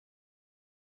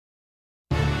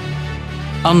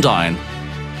Undine,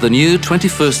 the new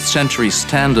 21st century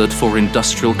standard for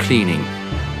industrial cleaning.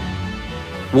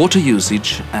 Water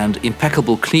usage and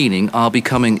impeccable cleaning are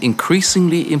becoming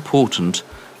increasingly important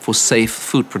for safe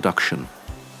food production.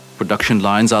 Production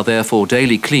lines are therefore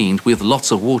daily cleaned with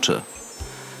lots of water.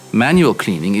 Manual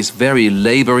cleaning is very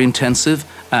labor-intensive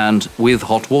and, with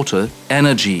hot water,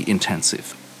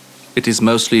 energy-intensive. It is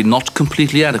mostly not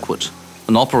completely adequate.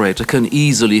 An operator can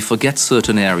easily forget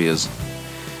certain areas.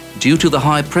 Due to the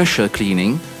high-pressure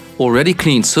cleaning, already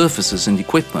cleaned surfaces and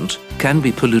equipment can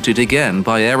be polluted again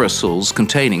by aerosols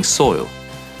containing soil.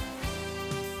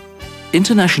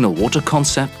 International Water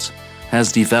Concept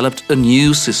has developed a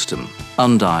new system,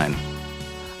 Undine.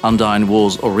 Undine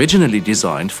was originally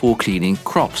designed for cleaning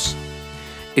crops.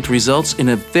 It results in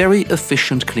a very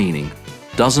efficient cleaning,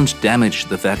 doesn't damage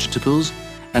the vegetables,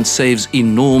 and saves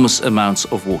enormous amounts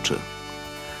of water.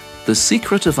 The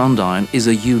secret of Undine is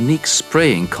a unique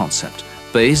spraying concept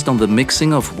based on the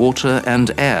mixing of water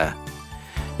and air.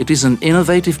 It is an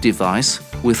innovative device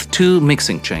with two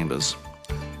mixing chambers.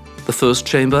 The first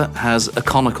chamber has a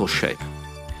conical shape.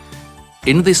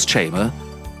 In this chamber,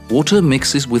 water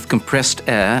mixes with compressed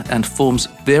air and forms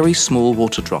very small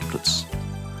water droplets.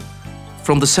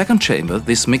 From the second chamber,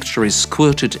 this mixture is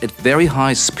squirted at very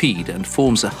high speed and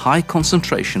forms a high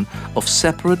concentration of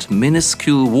separate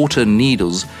minuscule water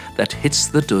needles that hits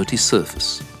the dirty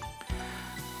surface.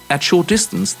 At short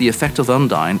distance, the effect of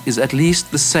Undine is at least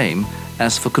the same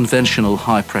as for conventional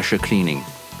high-pressure cleaning.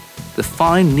 The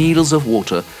fine needles of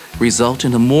water result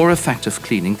in a more effective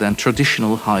cleaning than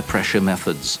traditional high-pressure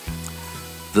methods.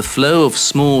 The flow of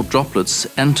small droplets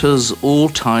enters all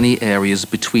tiny areas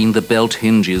between the belt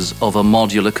hinges of a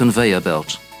modular conveyor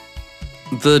belt.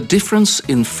 The difference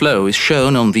in flow is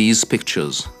shown on these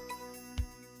pictures.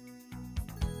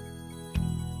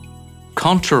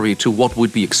 Contrary to what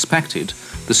would be expected,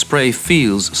 the spray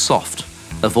feels soft,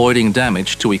 avoiding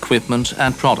damage to equipment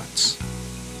and products.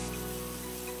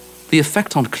 The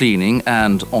effect on cleaning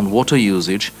and on water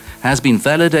usage has been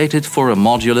validated for a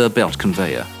modular belt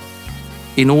conveyor.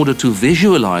 In order to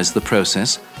visualize the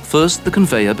process, first the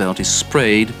conveyor belt is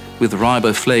sprayed with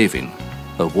riboflavin,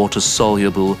 a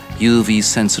water-soluble,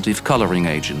 UV-sensitive coloring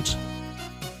agent.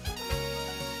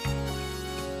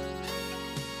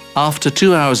 After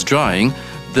 2 hours drying,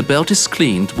 the belt is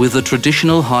cleaned with a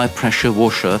traditional high-pressure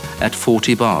washer at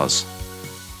 40 bars.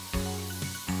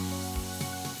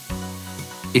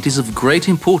 It is of great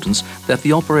importance that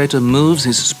the operator moves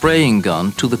his spraying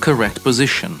gun to the correct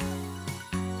position.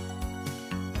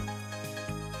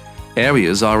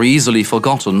 Areas are easily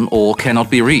forgotten or cannot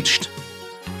be reached.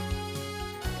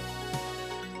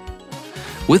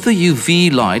 With the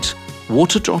UV light,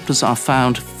 water droplets are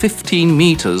found 15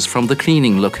 meters from the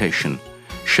cleaning location,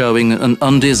 showing an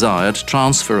undesired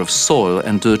transfer of soil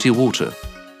and dirty water.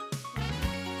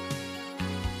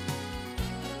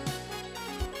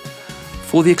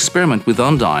 For the experiment with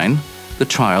Undine, the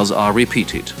trials are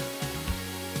repeated.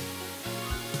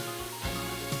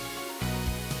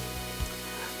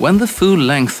 When the full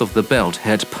length of the belt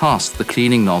had passed the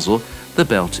cleaning nozzle, the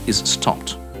belt is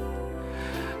stopped.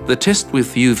 The test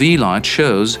with UV light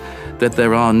shows that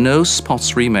there are no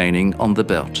spots remaining on the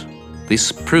belt.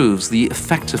 This proves the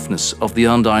effectiveness of the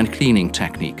Undine cleaning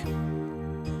technique.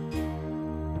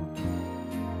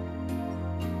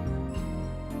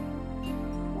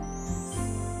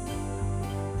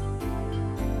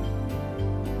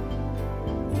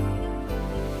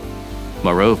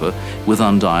 Moreover, with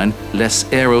Undine, less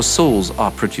aerosols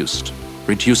are produced,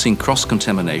 reducing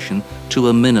cross-contamination to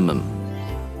a minimum.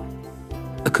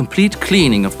 A complete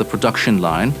cleaning of the production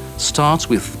line starts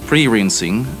with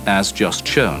pre-rinsing, as just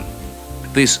shown.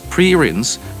 This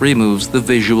pre-rinse removes the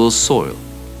visual soil.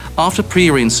 After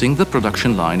pre-rinsing, the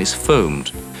production line is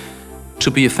foamed.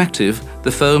 To be effective,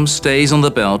 the foam stays on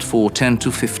the belt for 10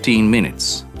 to 15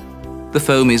 minutes. The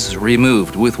foam is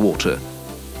removed with water.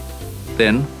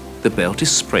 Then, the belt is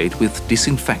sprayed with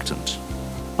disinfectant.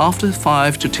 After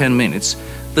 5 to 10 minutes,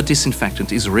 the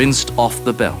disinfectant is rinsed off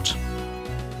the belt.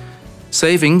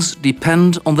 Savings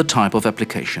depend on the type of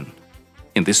application.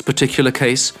 In this particular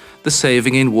case, the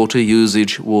saving in water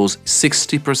usage was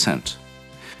 60%.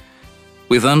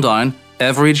 With Undine,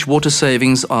 average water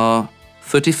savings are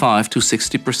 35 to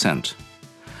 60%.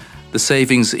 The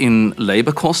savings in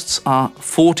labor costs are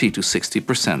 40 to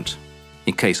 60%.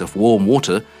 In case of warm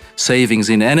water, savings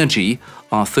in energy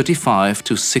are 35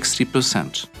 to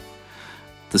 60%.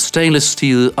 The stainless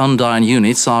steel Undine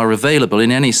units are available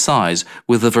in any size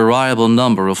with a variable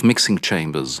number of mixing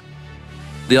chambers.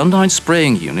 The Undine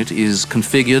spraying unit is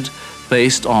configured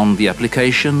based on the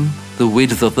application, the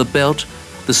width of the belt,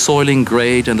 the soiling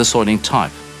grade and the soiling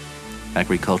type.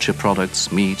 agriculture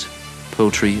products, meat,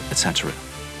 poultry, etc.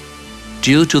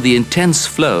 Due to the intense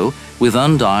flow, with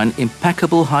Undine,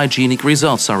 impeccable hygienic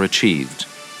results are achieved.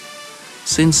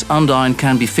 Since Undine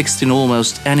can be fixed in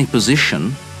almost any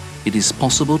position, it is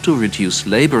possible to reduce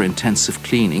labor-intensive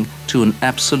cleaning to an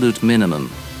absolute minimum.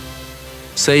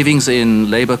 Savings in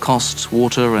labor costs,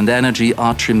 water and energy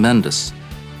are tremendous.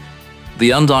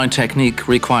 The Undine technique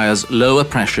requires lower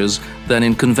pressures than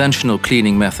in conventional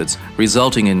cleaning methods,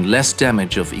 resulting in less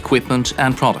damage of equipment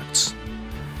and products.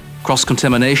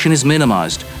 Cross-contamination is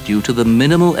minimized due to the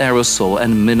minimal aerosol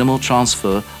and minimal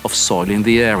transfer of soil in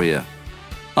the area.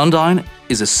 Undine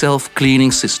is a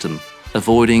self-cleaning system,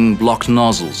 avoiding blocked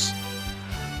nozzles.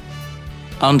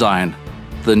 Undine,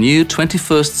 the new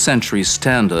 21st century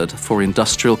standard for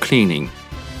industrial cleaning.